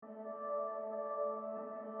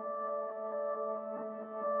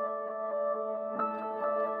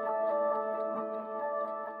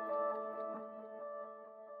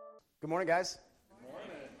Good morning, guys. Good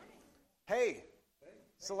morning. Hey,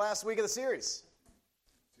 it's the last week of the series.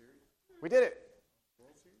 We did it.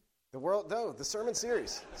 The sermon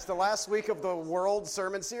series. It's the last week of the World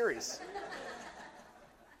Sermon Series.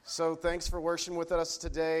 So thanks for worshiping with us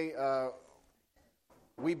today.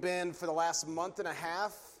 We've been, for the last month and a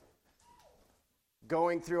half,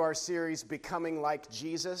 going through our series, Becoming Like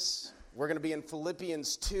Jesus. We're going to be in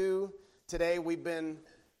Philippians 2. Today we've been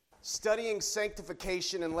studying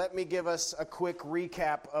sanctification, and let me give us a quick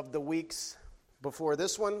recap of the weeks before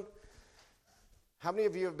this one. How many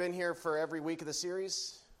of you have been here for every week of the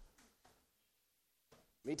series?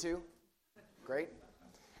 Me too. Great.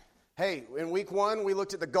 Hey, in week 1, we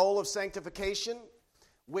looked at the goal of sanctification,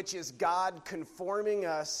 which is God conforming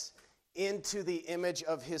us into the image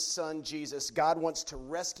of his son, Jesus. God wants to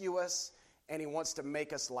rescue us, and he wants to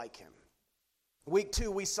make us like him. Week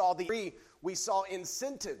 2, we saw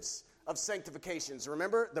incentives of sanctifications.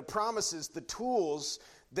 Remember, the promises, the tools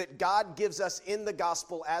that God gives us in the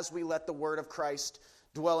gospel as we let the word of Christ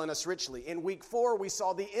dwell in us richly. In week 4, we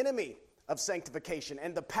saw the enemy of sanctification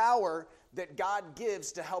and the power that God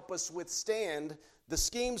gives to help us withstand the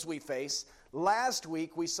schemes we face. Last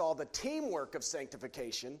week, we saw the teamwork of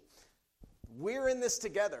sanctification. We're in this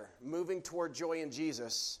together, moving toward joy in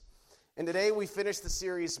Jesus. And today we finish the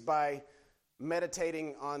series by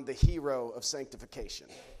meditating on the hero of sanctification.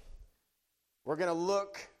 We're going to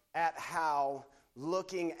look at how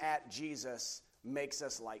looking at Jesus makes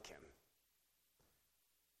us like him.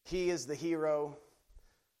 He is the hero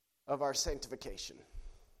of our sanctification.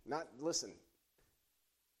 Listen,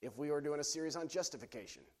 if we were doing a series on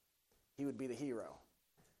justification, he would be the hero.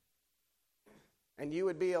 And it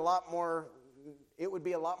would be a lot more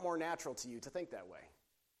natural to you to think that way.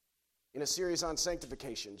 In a series on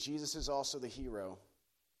sanctification, Jesus is also the hero.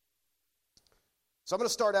 So I'm going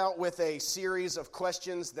to start out with a series of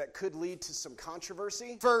questions that could lead to some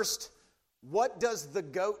controversy. First, what does the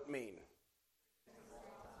goat mean?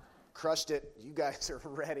 Crushed it. You guys are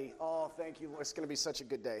ready. Oh, thank you. It's going to be such a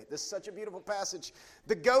good day. This is such a beautiful passage.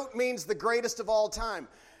 The goat means the greatest of all time.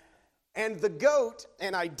 And the goat,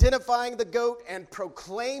 and identifying the goat and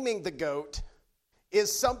proclaiming the goat, is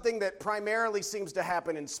something that primarily seems to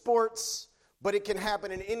happen in sports, but it can happen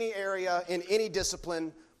in any area, in any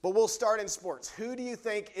discipline. But we'll start in sports. Who do you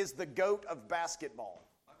think is the GOAT of basketball?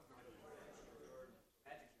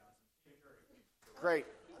 Great.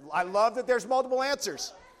 I love that there's multiple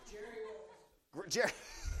answers. Jerry.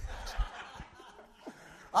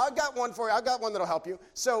 I've got one for you. I've got one that'll help you.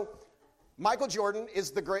 So Michael Jordan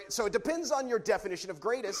is the great. So it depends on your definition of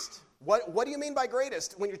greatest. What do you mean by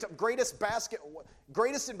greatest? When you're greatest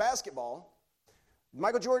in basketball,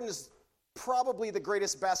 Michael Jordan is probably the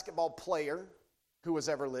greatest basketball player who has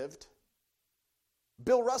ever lived.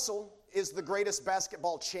 Bill Russell is the greatest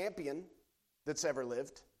basketball champion that's ever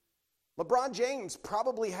lived. LeBron James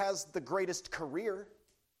probably has the greatest career,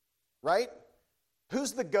 right?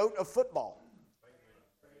 Who's the GOAT of football?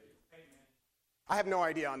 I have no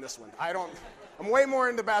idea on this one. I'm way more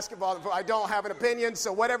into basketball. I don't have an opinion,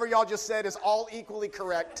 so whatever y'all just said is all equally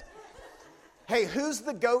correct. Hey, who's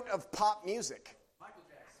the GOAT of pop music? Michael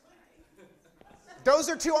Jackson. Those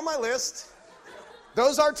are 2 on my list.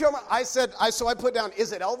 Those are 2 on my... I put down,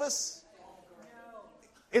 is it Elvis?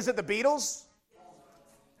 Is it the Beatles?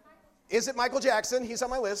 Is it Michael Jackson? He's on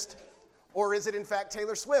my list. Or is it, in fact,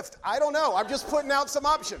 Taylor Swift? I don't know. I'm just putting out some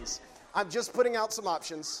options.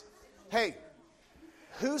 Hey,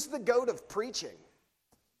 who's the GOAT of preaching?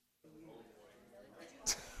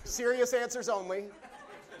 Serious answers only.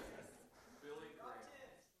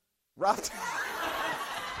 Rob.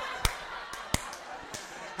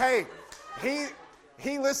 Hey,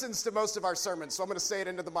 he listens to most of our sermons, so I'm going to say it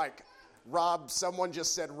into the mic. Someone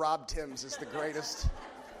just said Rob Timms is the greatest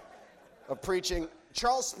of preaching.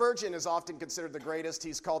 Charles Spurgeon is often considered the greatest.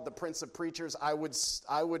 He's called the Prince of Preachers. I would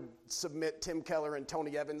submit Tim Keller and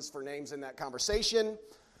Tony Evans for names in that conversation.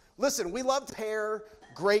 Listen, we love to pair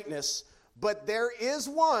greatness, but there is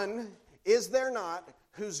one, is there not,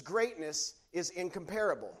 whose greatness is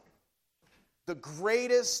incomparable. The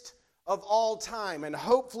greatest of all time. And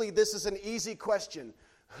hopefully this is an easy question.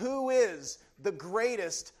 Who is the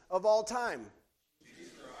greatest of all time?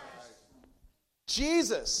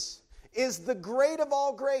 Jesus is the great of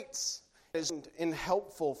all greats. It is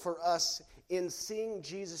helpful for us in seeing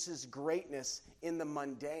Jesus' greatness in the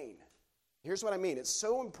mundane. Here's what I mean. It's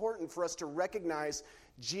so important for us to recognize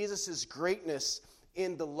Jesus' greatness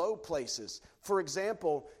in the low places. For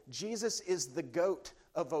example, Jesus is the GOAT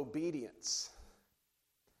of obedience.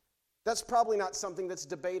 That's probably not something that's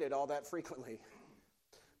debated all that frequently.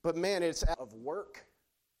 But man, it's out of work.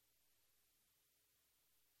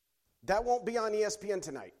 That won't be on ESPN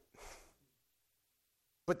tonight.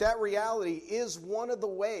 But that reality is one of the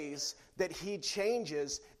ways that he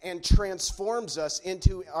changes and transforms us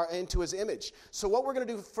into his image. So what we're going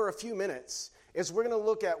to do for a few minutes is we're going to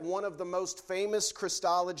look at one of the most famous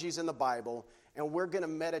Christologies in the Bible, and we're going to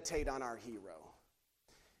meditate on our hero.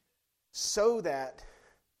 So that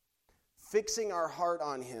fixing our heart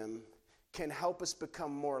on him can help us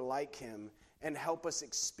become more like him and help us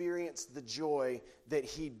experience the joy that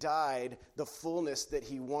he died, the fullness that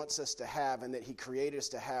he wants us to have and that he created us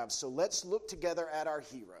to have. So let's look together at our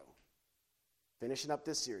hero, finishing up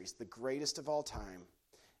this series, the greatest of all time,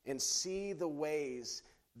 and see the ways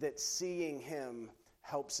that seeing him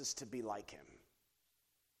helps us to be like him.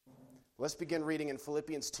 Let's begin reading in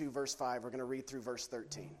Philippians 2, verse 5. We're going to read through verse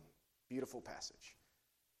 13. Beautiful passage.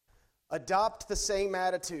 Adopt the same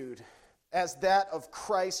attitude as that of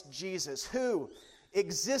Christ Jesus, who,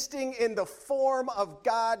 existing in the form of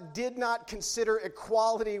God, did not consider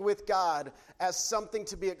equality with God as something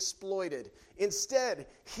to be exploited. Instead,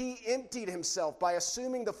 he emptied himself by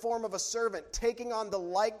assuming the form of a servant, taking on the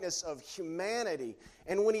likeness of humanity.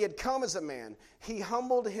 And when he had come as a man, he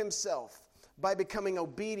humbled himself by becoming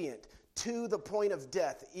obedient to the point of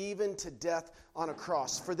death, even to death on a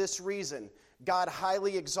cross. For this reason, God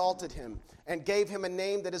highly exalted him and gave him a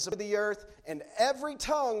name that is above the earth, and every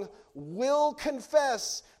tongue will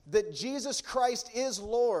confess that Jesus Christ is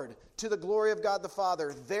Lord, to the glory of God the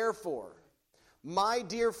Father. Therefore, my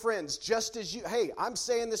dear friends, just as you, I'm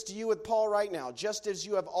saying this to you with Paul right now, just as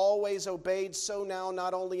you have always obeyed, so now,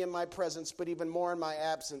 not only in my presence, but even more in my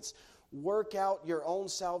absence, work out your own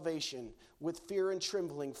salvation with fear and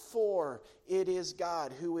trembling, for it is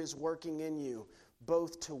God who is working in you,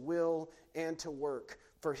 both to will and to work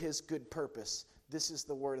for his good purpose. This is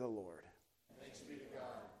the word of the Lord. Thanks be to God.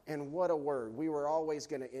 And what a word. We were always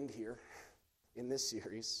going to end here in this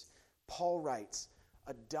series. Paul writes,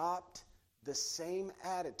 adopt the same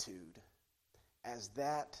attitude as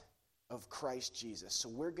that of Christ Jesus. So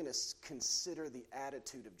we're going to consider the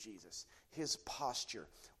attitude of Jesus, his posture.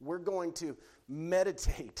 We're going to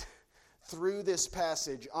meditate through this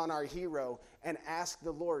passage on our hero and ask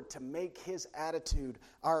the Lord to make his attitude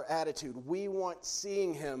our attitude. We want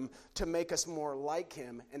seeing him to make us more like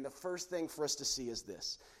him. And the first thing for us to see is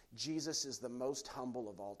this: Jesus is the most humble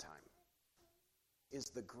of all time, is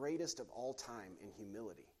the greatest of all time in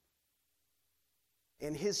humility.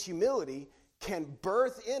 And his humility can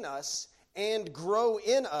birth in us and grow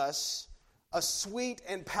in us a sweet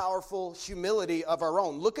and powerful humility of our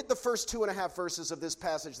own. Look at the first 2.5 verses of this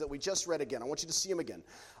passage that we just read again. I want you to see them again.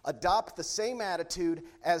 Adopt the same attitude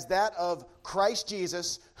as that of Christ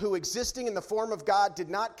Jesus, who, existing in the form of God, did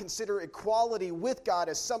not consider equality with God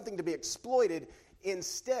as something to be exploited.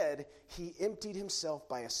 Instead, he emptied himself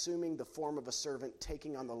by assuming the form of a servant,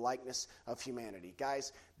 taking on the likeness of humanity.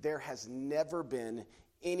 Guys, there has never been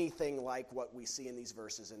anything like what we see in these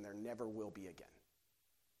verses, and there never will be again.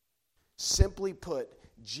 Simply put,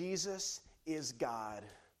 Jesus is God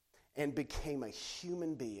and became a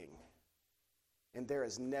human being. And there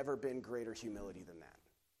has never been greater humility than that.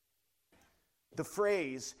 The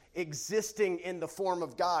phrase, existing in the form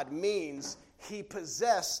of God, means he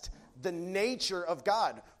possessed the nature of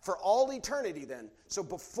God for all eternity then. So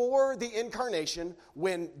before the incarnation,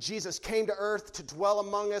 when Jesus came to earth to dwell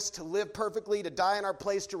among us, to live perfectly, to die in our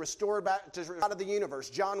place, to restore back to out of the universe,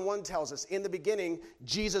 John 1 tells us, in the beginning,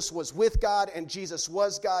 Jesus was with God and Jesus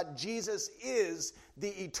was God. Jesus is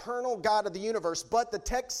the eternal God of the universe, but the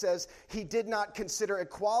text says he did not consider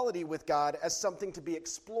equality with God as something to be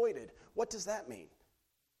exploited. What does that mean?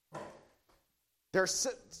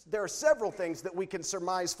 There are several things that we can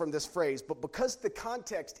surmise from this phrase, but because the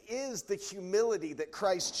context is the humility that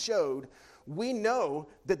Christ showed, we know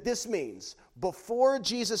that this means before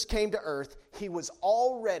Jesus came to earth, he was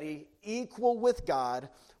already equal with God,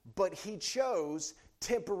 but he chose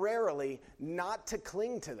temporarily not to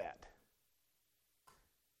cling to that.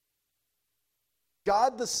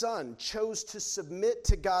 God the Son chose to submit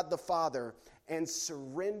to God the Father and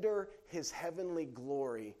surrender his heavenly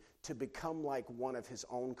glory to become like one of his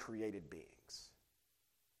own created beings.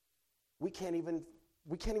 We can't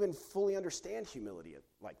even fully understand humility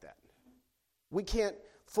like that. We can't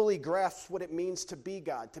fully grasp what it means to be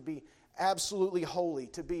God, to be absolutely holy,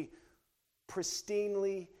 to be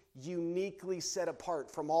pristinely, uniquely set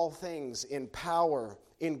apart from all things in power,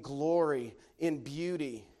 in glory, in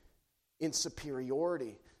beauty, in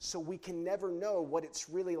superiority. So we can never know what it's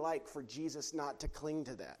really like for Jesus not to cling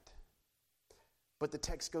to that. But the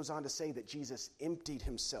text goes on to say that Jesus emptied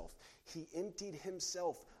himself. He emptied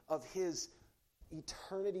himself of his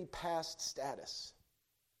eternity past status.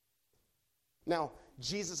 Now,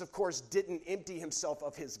 Jesus, of course, didn't empty himself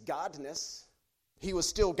of his godness. He was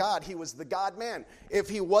still God. He was the God-man. If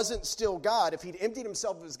he wasn't still God, if he'd emptied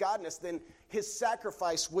himself of his godness, then his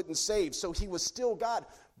sacrifice wouldn't save. So he was still God,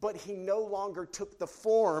 but he no longer took the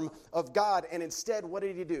form of God. And instead, what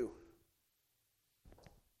did he do?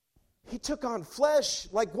 He took on flesh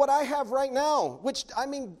like what I have right now, which, I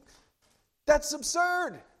mean, that's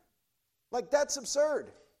absurd. Like, that's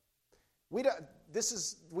absurd. We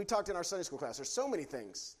talked in our Sunday school class. There's so many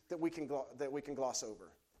things that we can gloss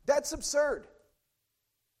over. That's absurd.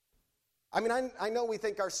 I mean, I know we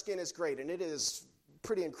think our skin is great, and it is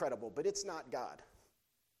pretty incredible, but it's not God.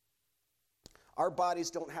 Our bodies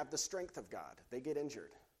don't have the strength of God. They get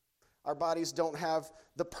injured. Our bodies don't have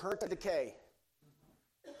the permanent decay.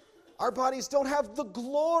 Our bodies don't have the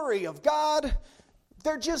glory of God.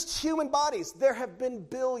 They're just human bodies. There have been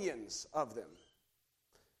billions of them.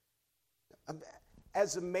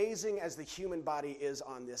 As amazing as the human body is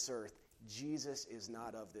on this earth, Jesus is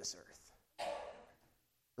not of this earth.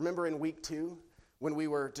 Remember in week 2 when we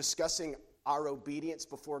were discussing our obedience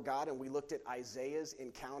before God and we looked at Isaiah's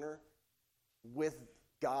encounter with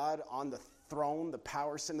God on the throne, the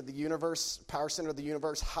power center of the universe,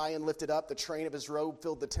 high and lifted up, the train of his robe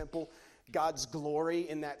filled the temple. God's glory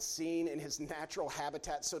in that scene, in his natural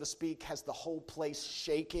habitat, so to speak, has the whole place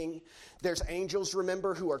shaking. There's angels,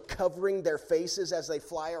 remember, who are covering their faces as they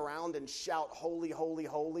fly around and shout, "Holy, holy,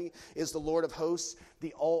 holy is the Lord of hosts."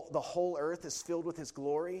 The whole earth is filled with his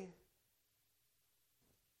glory.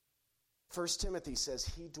 1 Timothy says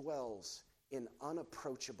he dwells in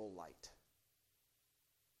unapproachable light.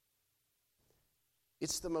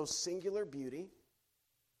 It's the most singular beauty,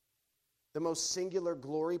 the most singular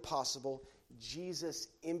glory possible. Jesus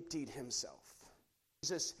emptied himself.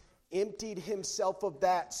 Jesus emptied himself of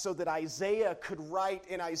that so that Isaiah could write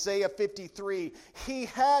in Isaiah 53, he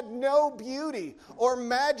had no beauty or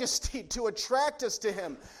majesty to attract us to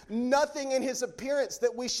him. Nothing in his appearance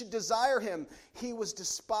that we should desire him. He was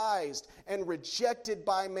despised and rejected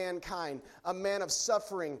by mankind, a man of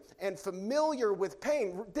suffering and familiar with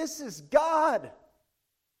pain. This is God.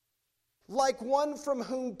 Like one from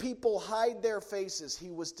whom people hide their faces,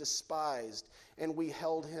 he was despised, and we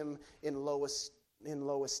held him in low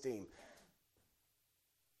esteem.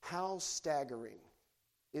 How staggering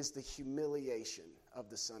is the humiliation of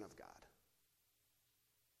the Son of God.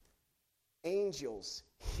 Angels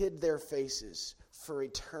hid their faces for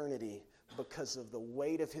eternity because of the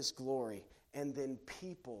weight of his glory, and then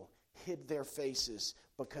people hid their faces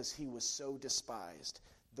because he was so despised.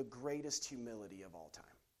 The greatest humility of all time.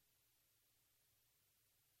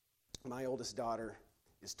 My oldest daughter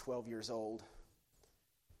is 12 years old.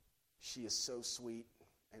 She is so sweet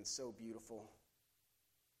and so beautiful.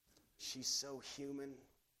 She's so human,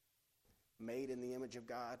 made in the image of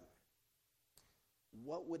God.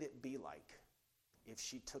 What would it be like if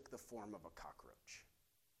she took the form of a cockroach?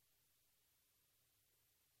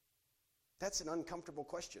 That's an uncomfortable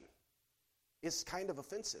question. It's kind of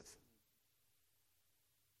offensive.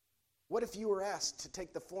 What if you were asked to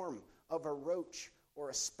take the form of a roach or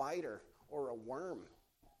a spider, or a worm?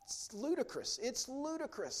 It's ludicrous. It's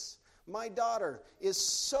ludicrous. My daughter is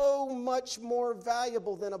so much more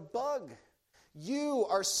valuable than a bug. You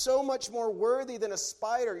are so much more worthy than a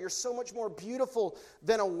spider. You're so much more beautiful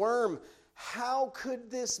than a worm. How could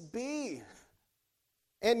this be?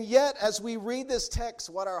 And yet, as we read this text,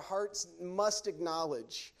 what our hearts must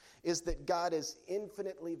acknowledge is that God is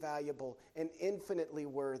infinitely valuable and infinitely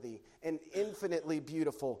worthy and infinitely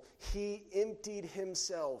beautiful. He emptied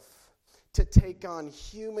himself to take on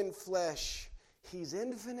human flesh. He's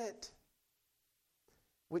infinite,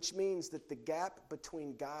 which means that the gap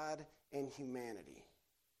between God and humanity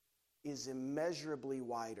is immeasurably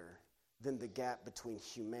wider than the gap between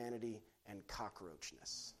humanity and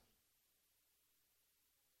cockroachness.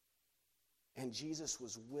 And Jesus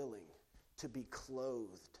was willing to be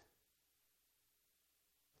clothed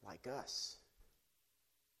like us.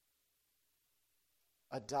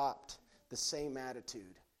 Adopt the same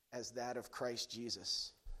attitude as that of Christ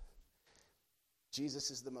Jesus. Jesus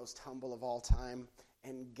is the most humble of all time,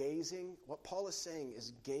 and what Paul is saying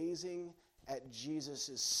is gazing at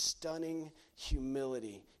Jesus' stunning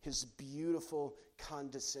humility, his beautiful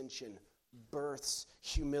condescension, births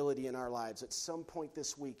humility in our lives. At some point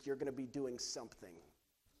this week, you're going to be doing something,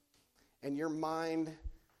 and your mind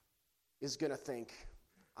is going to think,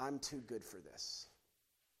 I'm too good for this.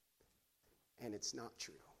 And it's not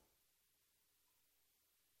true.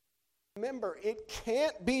 Remember, it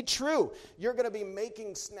can't be true. You're going to be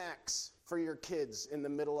making snacks for your kids in the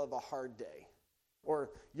middle of a hard day.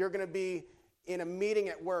 Or you're going to be in a meeting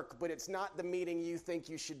at work, but it's not the meeting you think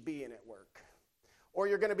you should be in at work. Or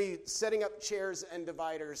you're going to be setting up chairs and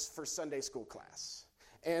dividers for Sunday school class.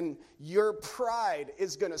 And your pride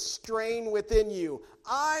is going to strain within you.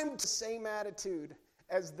 I'm the same attitude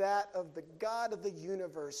as that of the God of the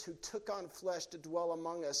universe who took on flesh to dwell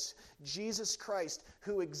among us. Jesus Christ,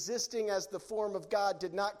 who existing as the form of God,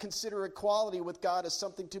 did not consider equality with God as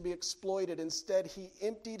something to be exploited. Instead, he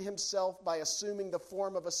emptied himself by assuming the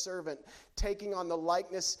form of a servant, taking on the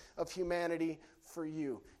likeness of humanity for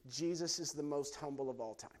you. Jesus is the most humble of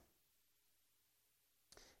all time.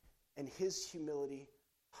 And his humility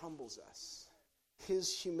humbles us.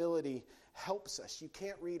 His humility helps us. You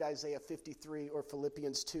can't read Isaiah 53 or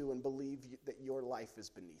Philippians 2 and believe that your life is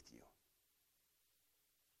beneath you.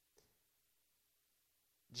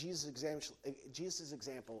 Jesus'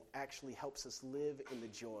 example actually helps us live in the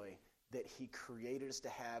joy that he created us to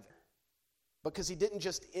have. Because he didn't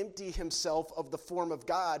just empty himself of the form of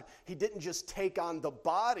God. He didn't just take on the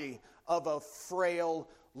body of a frail,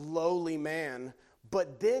 lowly man.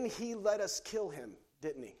 But then he let us kill him,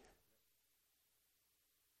 didn't he?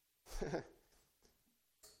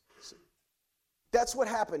 That's what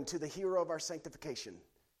happened to the hero of our sanctification.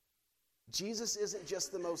 Jesus isn't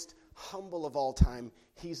just the most humble of all time.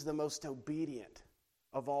 He's the most obedient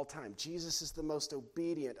of all time. Jesus is the most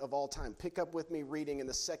obedient of all time. Pick up with me reading in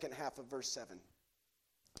the second half of verse 7.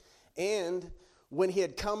 And when he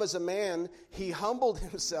had come as a man, he humbled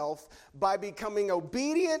himself by becoming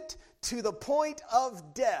obedient to the point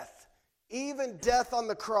of death, even death on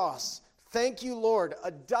the cross. Thank you, Lord.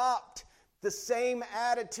 Adopt the same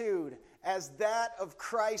attitude as that of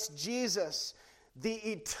Christ Jesus, the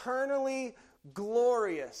eternally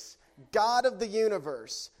glorious God of the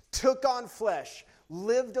universe, took on flesh,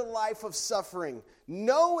 lived a life of suffering,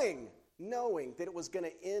 knowing that it was going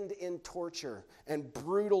to end in torture and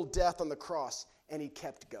brutal death on the cross, and he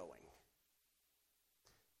kept going.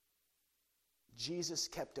 Jesus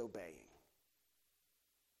kept obeying.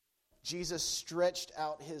 Jesus stretched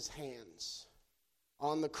out his hands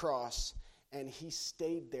on the cross, and he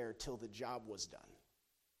stayed there till the job was done.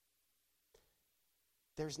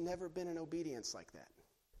 There's never been an obedience like that.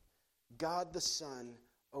 God the Son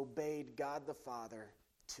obeyed God the Father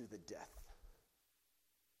to the death.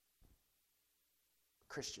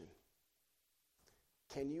 Christian,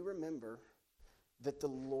 can you remember that the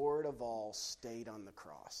Lord of all stayed on the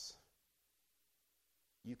cross?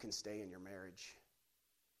 You can stay in your marriage.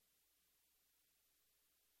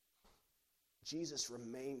 Jesus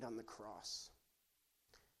remained on the cross.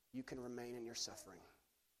 You can remain in your suffering.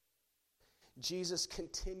 Jesus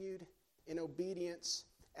continued in obedience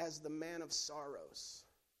as the man of sorrows.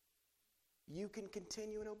 You can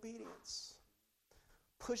continue in obedience.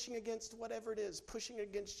 Pushing against whatever it is, pushing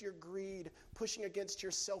against your greed, pushing against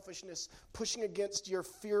your selfishness, pushing against your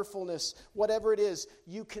fearfulness, whatever it is,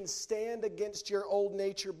 you can stand against your old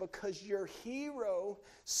nature because your hero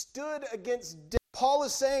stood against death. Paul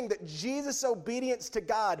is saying that Jesus' obedience to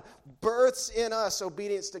God births in us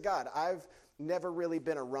obedience to God. I've never really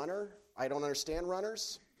been a runner. I don't understand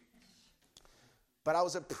runners. But I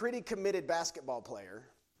was a pretty committed basketball player.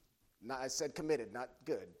 I said committed, not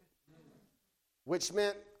good. Which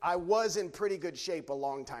meant I was in pretty good shape a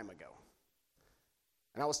long time ago.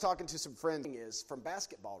 And I was talking to some friends from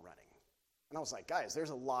basketball running. And I was like, guys, there's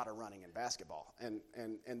a lot of running in basketball. And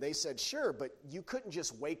they said, sure, but you couldn't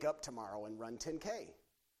just wake up tomorrow and run 10K.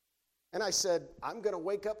 And I said, I'm going to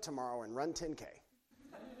wake up tomorrow and run 10K.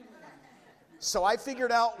 So I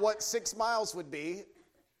figured out what 6 miles would be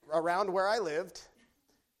around where I lived.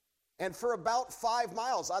 And for about 5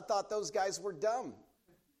 miles, I thought those guys were dumb.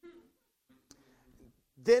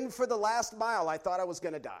 Then for the last mile, I thought I was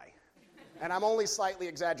going to die. And I'm only slightly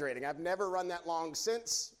exaggerating. I've never run that long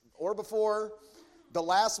since or before. The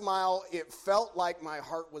last mile, it felt like my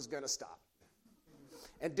heart was going to stop.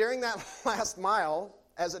 And during that last mile,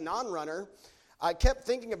 as a non-runner, I kept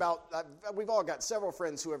thinking about, we've all got several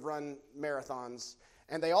friends who have run marathons,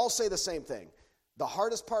 and they all say the same thing. The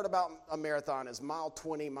hardest part about a marathon is mile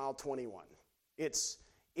 20, mile 21. It's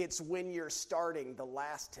when you're starting the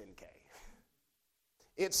last 10K.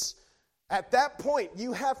 It's at that point,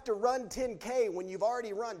 you have to run 10K when you've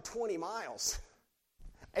already run 20 miles.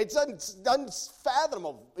 It's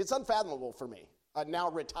unfathomable. It's unfathomable for me, a now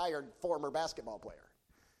retired former basketball player.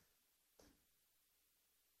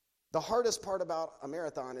 The hardest part about a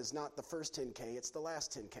marathon is not the first 10K, it's the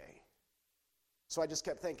last 10K. So I just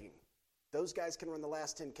kept thinking, those guys can run the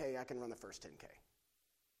last 10K, I can run the first 10K.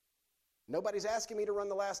 Nobody's asking me to run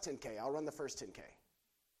the last 10K, I'll run the first 10K.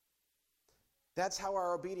 That's how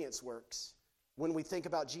our obedience works when we think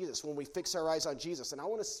about Jesus, when we fix our eyes on Jesus. And I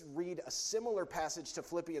want to read a similar passage to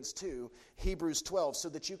Philippians 2, Hebrews 12, so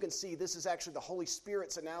that you can see this is actually the Holy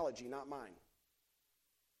Spirit's analogy, not mine.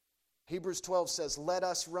 Hebrews 12 says, "Let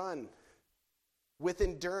us run with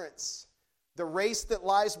endurance the race that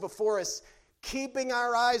lies before us, keeping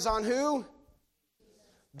our eyes on who?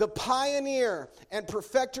 The pioneer and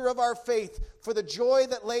perfecter of our faith. For the joy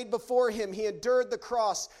that laid before him, he endured the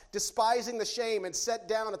cross, despising the shame, and sat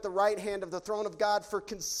down at the right hand of the throne of God. For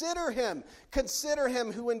consider him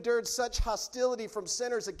who endured such hostility from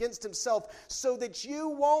sinners against himself, so that you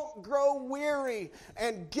won't grow weary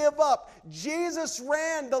and give up." Jesus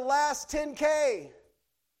ran the last 10K.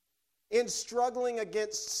 "In struggling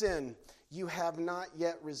against sin, you have not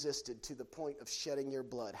yet resisted to the point of shedding your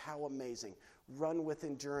blood." How amazing. Run with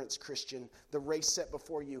endurance, Christian, the race set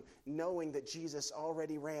before you, knowing that Jesus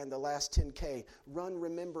already ran the last 10K. Run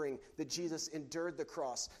remembering that Jesus endured the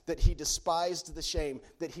cross, that he despised the shame,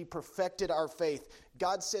 that he perfected our faith.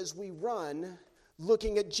 God says we run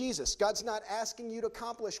looking at Jesus. God's not asking you to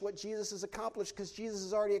accomplish what Jesus has accomplished, because Jesus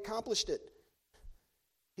has already accomplished it.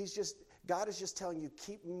 God is just telling you,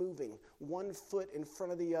 keep moving, one foot in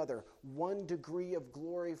front of the other, one degree of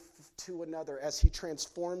glory to another as he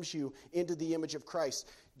transforms you into the image of Christ.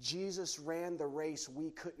 Jesus ran the race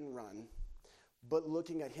we couldn't run, but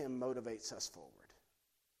looking at him motivates us forward.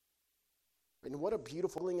 And what a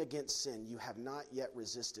beautiful thing against sin. You have not yet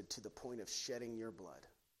resisted to the point of shedding your blood.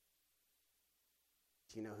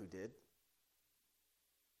 Do you know who did?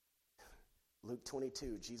 Luke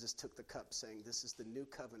 22, Jesus took the cup saying, "This is the new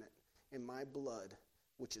covenant in my blood,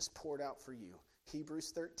 which is poured out for you."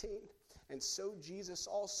 Hebrews 13, "And so Jesus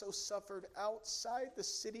also suffered outside the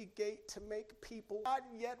city gate to make people not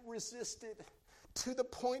yet resisted to the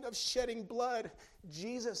point of shedding blood."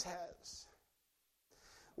 Jesus has.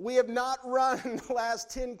 We have not run the last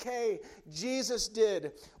 10K. Jesus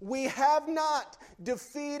did. We have not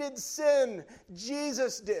defeated sin.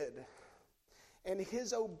 Jesus did. And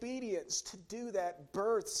his obedience to do that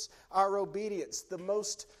births our obedience. The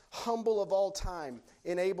most humble of all time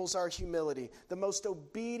enables our humility. The most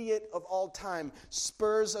obedient of all time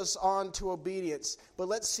spurs us on to obedience. But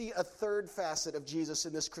let's see a third facet of Jesus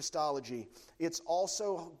in this Christology. It's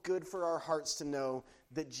also good for our hearts to know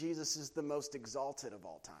that Jesus is the most exalted of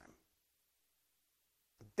all time.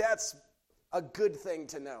 That's a good thing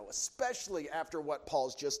to know, especially after what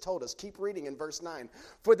Paul's just told us. Keep reading in verse 9.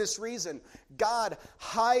 "For this reason, God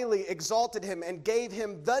highly exalted him and gave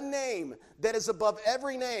him the name that is above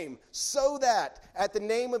every name, so that at the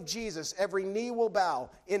name of Jesus every knee will bow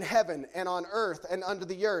in heaven and on earth and under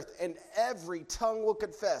the earth, and every tongue will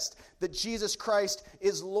confess that Jesus Christ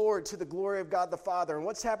is Lord, to the glory of God the Father." And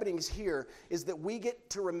what's happening here is that we get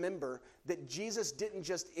to remember that Jesus didn't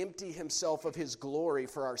just empty himself of his glory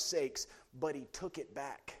for our sakes, but he took it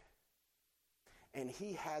back. And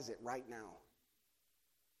he has it right now.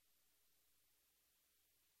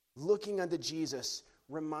 Looking unto Jesus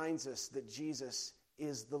reminds us that Jesus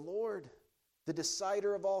is the Lord, the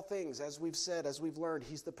decider of all things. As we've said, as we've learned,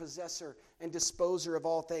 he's the possessor and disposer of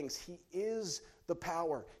all things. He is the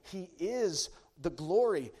power. He is the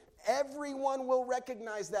glory. Everyone will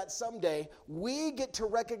recognize that someday. We get to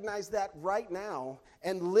recognize that right now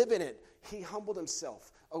and live in it. He humbled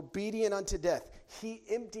himself, obedient unto death. He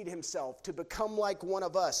emptied himself to become like one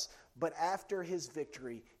of us. But after his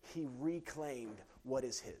victory, he reclaimed what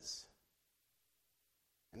is his.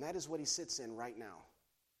 And that is what he sits in right now.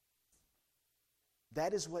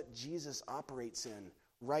 That is what Jesus operates in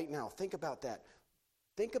right now. Think about that.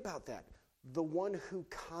 Think about that. The one who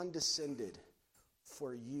condescended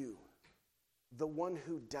for you, the one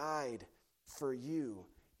who died for you,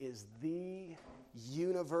 is the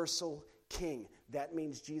universal king. That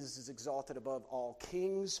means Jesus is exalted above all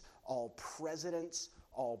kings, all presidents,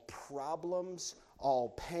 all problems,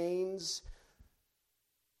 all pains.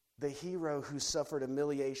 The hero who suffered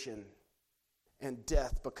humiliation and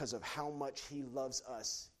death because of how much he loves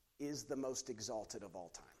us is the most exalted of all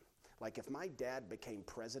time. Like if my dad became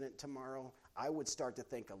president tomorrow, I would start to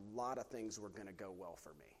think a lot of things were going to go well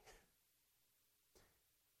for me.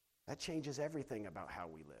 That changes everything about how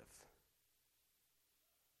we live.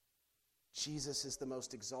 Jesus is the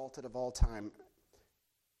most exalted of all time.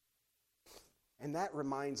 And that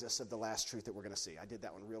reminds us of the last truth that we're going to see. I did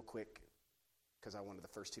that one real quick because I wanted the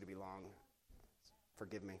first two to be long.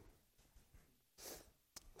 Forgive me.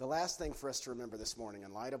 The last thing for us to remember this morning,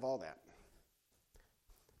 in light of all that,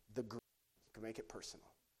 you can make it personal.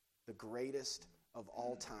 The greatest of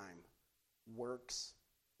all time works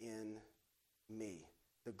in me.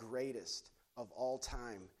 The greatest of all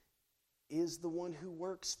time is the one who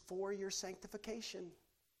works for your sanctification.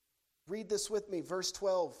 Read this with me, verse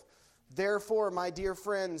 12. Therefore, my dear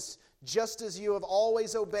friends, just as you have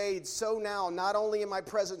always obeyed, so now, not only in my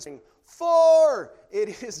presence, for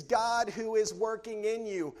it is God who is working in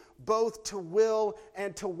you, both to will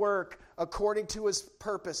and to work according to his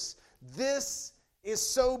purpose. This is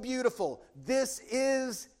so beautiful. This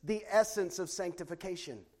is the essence of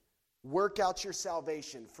sanctification. Work out your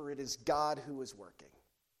salvation, for it is God who is working.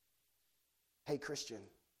 Hey, Christian,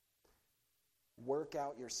 work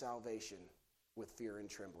out your salvation with fear and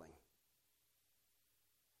trembling.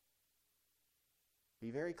 Be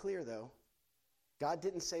very clear, though. God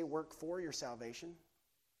didn't say work for your salvation.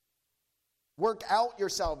 Work out your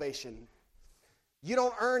salvation. You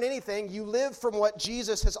don't earn anything. You live from what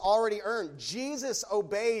Jesus has already earned. Jesus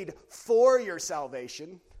obeyed for your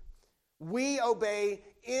salvation. We obey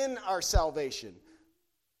in our salvation.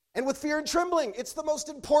 And with fear and trembling, it's the most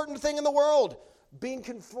important thing in the world. Being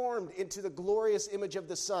conformed into the glorious image of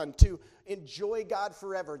the Son, to enjoy God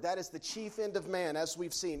forever. That is the chief end of man, as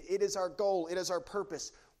we've seen. It is our goal. It is our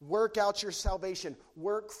purpose. Work out your salvation.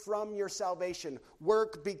 Work from your salvation.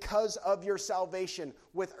 Work because of your salvation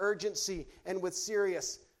with urgency and with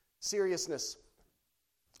seriousness.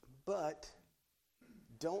 But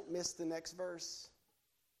don't miss the next verse.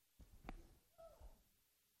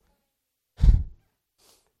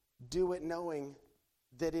 Do it knowing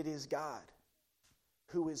that it is God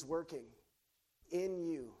who is working in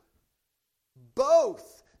you,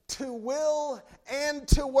 both to will and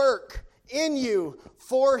to work in you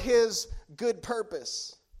for his good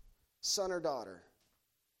purpose. Son or daughter,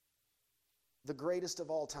 the greatest of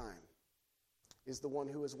all time is the one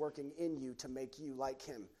who is working in you to make you like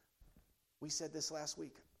him. We said this last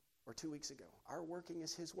week or 2 weeks ago. Our working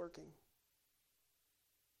is his working.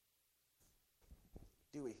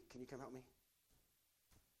 Dewey, can you come help me?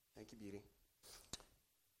 Thank you, beauty.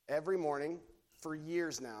 Every morning, for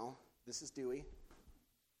years now, this is Dewey.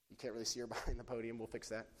 You can't really see her behind the podium. We'll fix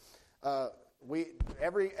that.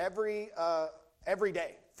 Every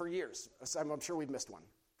day for years. I'm sure we've missed one.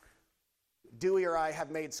 Dewey or I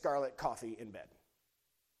have made Scarlett coffee in bed.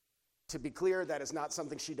 To be clear, that is not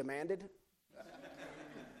something she demanded.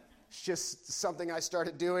 It's just something I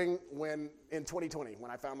started doing in 2020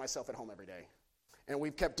 when I found myself at home every day. And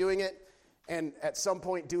we've kept doing it. And at some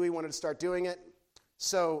point, Dewey wanted to start doing it.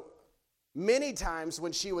 So many times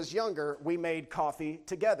when she was younger, we made coffee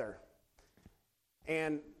together.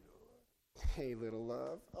 And, hey, little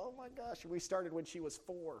love. Oh, my gosh. We started when she was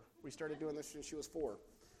 4. We started doing this when she was 4.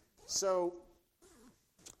 So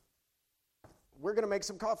we're going to make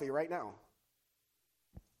some coffee right now.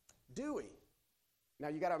 Dewey. Now,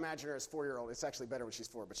 you got to imagine her as 4-year-old. It's actually better when she's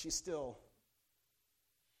 4, but she's still.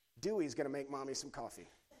 Dewey's going to make mommy some coffee.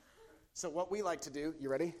 So what we like to do, you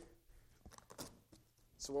ready?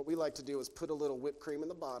 So what we like to do is put a little whipped cream in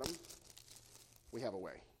the bottom. We have a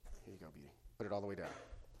way. Here you go, beauty. Put it all the way down.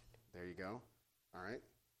 There you go. All right.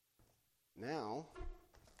 Now,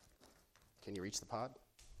 can you reach the pod?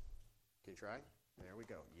 Can you try? There we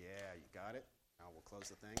go. Yeah, you got it. Now we'll close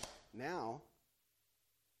the thing. Now,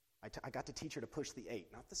 I got to teach her to push the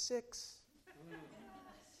 8, not the 6,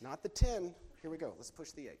 not the 10. Here we go. Let's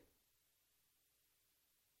push the 8.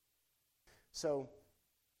 So,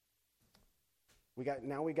 we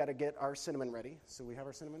got to get our cinnamon ready. So we have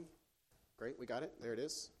our cinnamon. Great, we got it. There it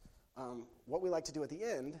is. What we like to do at the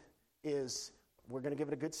end is we're going to give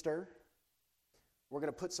it a good stir. We're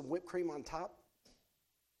going to put some whipped cream on top.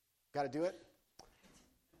 Got to do it.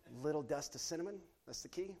 Little dust of cinnamon. That's the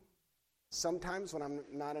key. Sometimes when I'm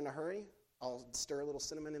not in a hurry, I'll stir a little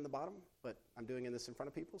cinnamon in the bottom, but I'm doing this in front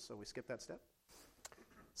of people, so we skip that step.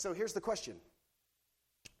 So here's the question.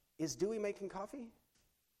 Is Dewey making coffee?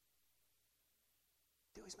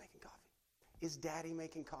 Dewey's making coffee. Is Daddy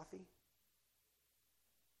making coffee?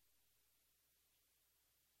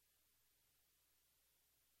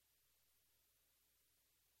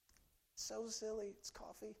 So silly. It's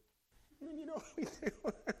coffee. And you know what we do?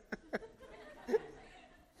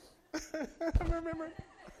 Remember?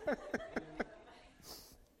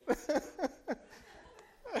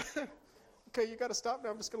 Okay, you got to stop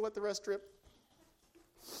now. I'm just going to let the rest drip.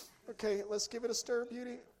 Okay, let's give it a stir,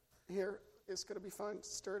 beauty. Here, it's going to be fine.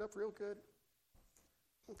 Stir it up real good.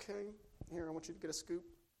 Okay, here, I want you to get a scoop.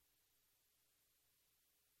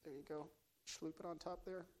 There you go. Sloop it on top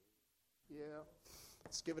there. Yeah.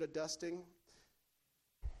 Let's give it a dusting.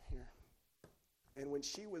 Here. And when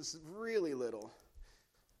she was really little,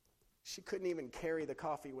 she couldn't even carry the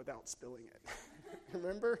coffee without spilling it.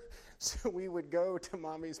 Remember? So we would go to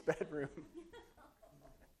Mommy's bedroom.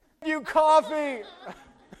 You coffee!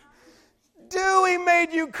 Dewey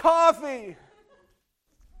made you coffee!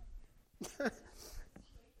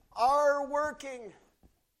 Our working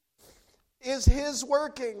is His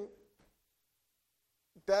working.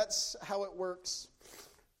 That's how it works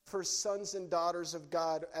for sons and daughters of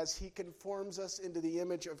God as He conforms us into the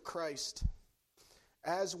image of Christ.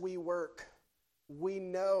 As we work, we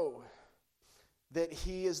know that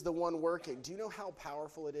He is the one working. Do you know how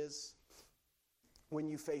powerful it is when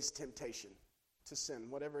you face temptation to sin,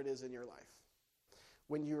 whatever it is in your life?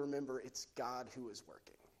 When you remember it's God who is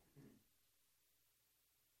working.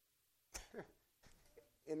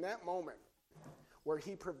 In that moment where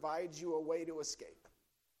He provides you a way to escape,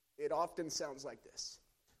 it often sounds like this: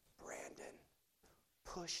 Brandon,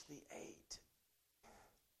 push the 8.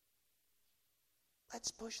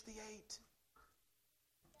 Let's push the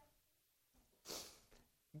 8.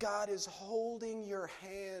 God is holding your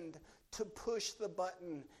hand to push the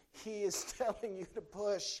button He is telling you to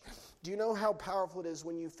push. Do you know how powerful it is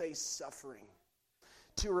when you face suffering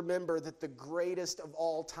to remember that the greatest of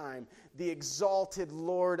all time, the exalted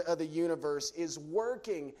Lord of the universe, is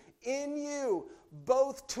working in you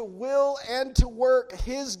both to will and to work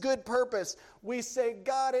His good purpose? We say,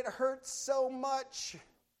 God, it hurts so much.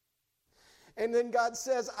 And then God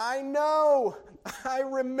says, I know, I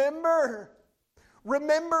remember.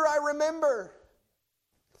 Remember, I remember.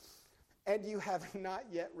 And you have not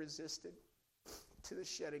yet resisted to the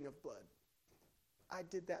shedding of blood. I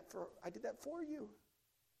did that for you.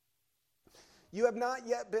 You have not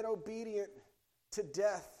yet been obedient to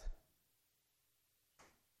death.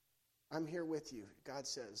 I'm here with you, God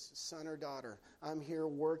says, son or daughter. I'm here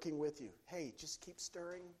working with you. Hey, just keep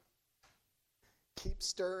stirring. Keep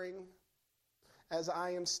stirring. As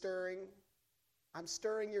I am stirring, I'm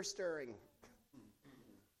stirring, you're stirring.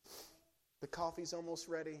 The coffee's almost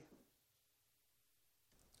ready.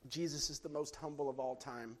 Jesus is the most humble of all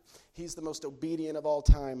time. He's the most obedient of all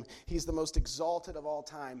time. He's the most exalted of all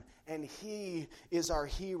time. And He is our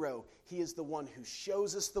hero. He is the one who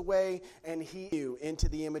shows us the way, and He you into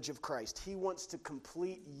the image of Christ. He wants to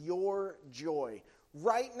complete your joy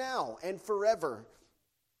right now and forever,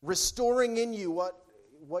 restoring in you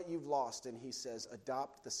what you've lost. And He says,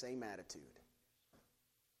 adopt the same attitude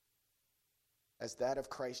as that of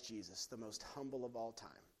Christ Jesus, the most humble of all time,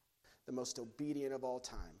 the most obedient of all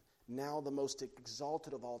time, now the most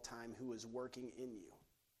exalted of all time, who is working in you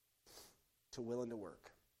to will and to work.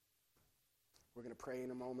 We're going to pray in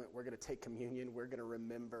a moment. We're going to take communion. We're going to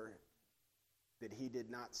remember that He did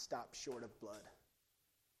not stop short of blood.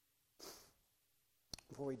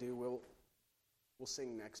 Before we do, we'll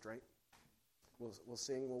sing next, right? We'll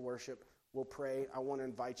sing, we'll worship, we'll pray. I want to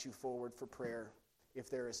invite you forward for prayer. If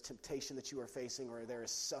there is temptation that you are facing, or there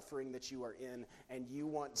is suffering that you are in, and you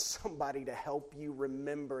want somebody to help you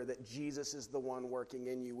remember that Jesus is the one working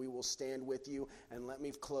in you, we will stand with you. And let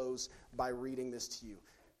me close by reading this to you.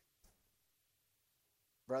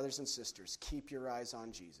 Brothers and sisters, keep your eyes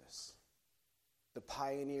on Jesus, the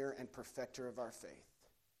pioneer and perfecter of our faith.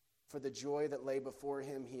 For the joy that lay before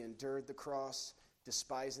Him, He endured the cross,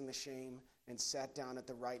 despising the shame, and sat down at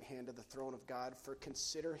the right hand of the throne of God. For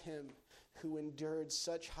consider Him who endured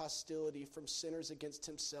such hostility from sinners against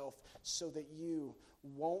Himself, so that you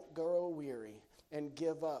won't grow weary and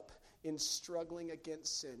give up in struggling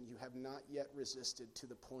against sin. You have not yet resisted to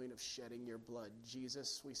the point of shedding your blood.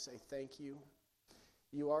 Jesus, we say thank you.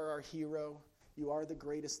 You are our hero. You are the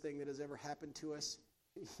greatest thing that has ever happened to us.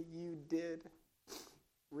 You did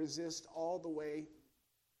resist all the way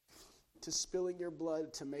to spilling your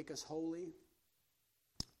blood to make us holy,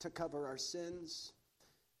 to cover our sins,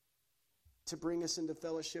 to bring us into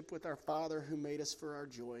fellowship with our Father who made us for our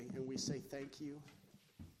joy. And we say thank you.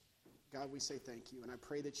 God, we say thank you. And I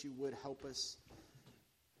pray that you would help us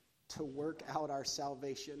to work out our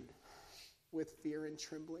salvation with fear and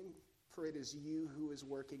trembling. For it is you who is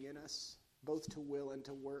working in us, both to will and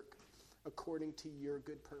to work, according to your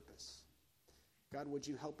good purpose. God, would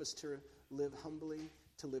you help us to live humbly,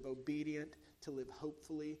 to live obedient, to live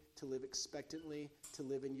hopefully, to live expectantly, to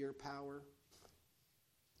live in your power.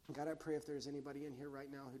 God, I pray if there's anybody in here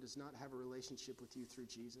right now who does not have a relationship with you through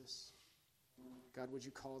Jesus, God, would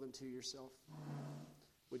you call them to yourself?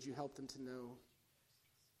 Would you help them to know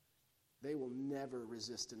they will never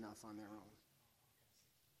resist enough on their own?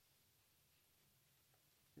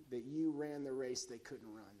 That you ran the race they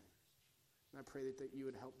couldn't run. And I pray that you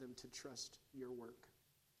would help them to trust your work.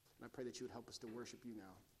 And I pray that you would help us to worship you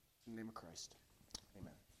now. In the name of Christ,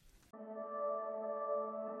 amen.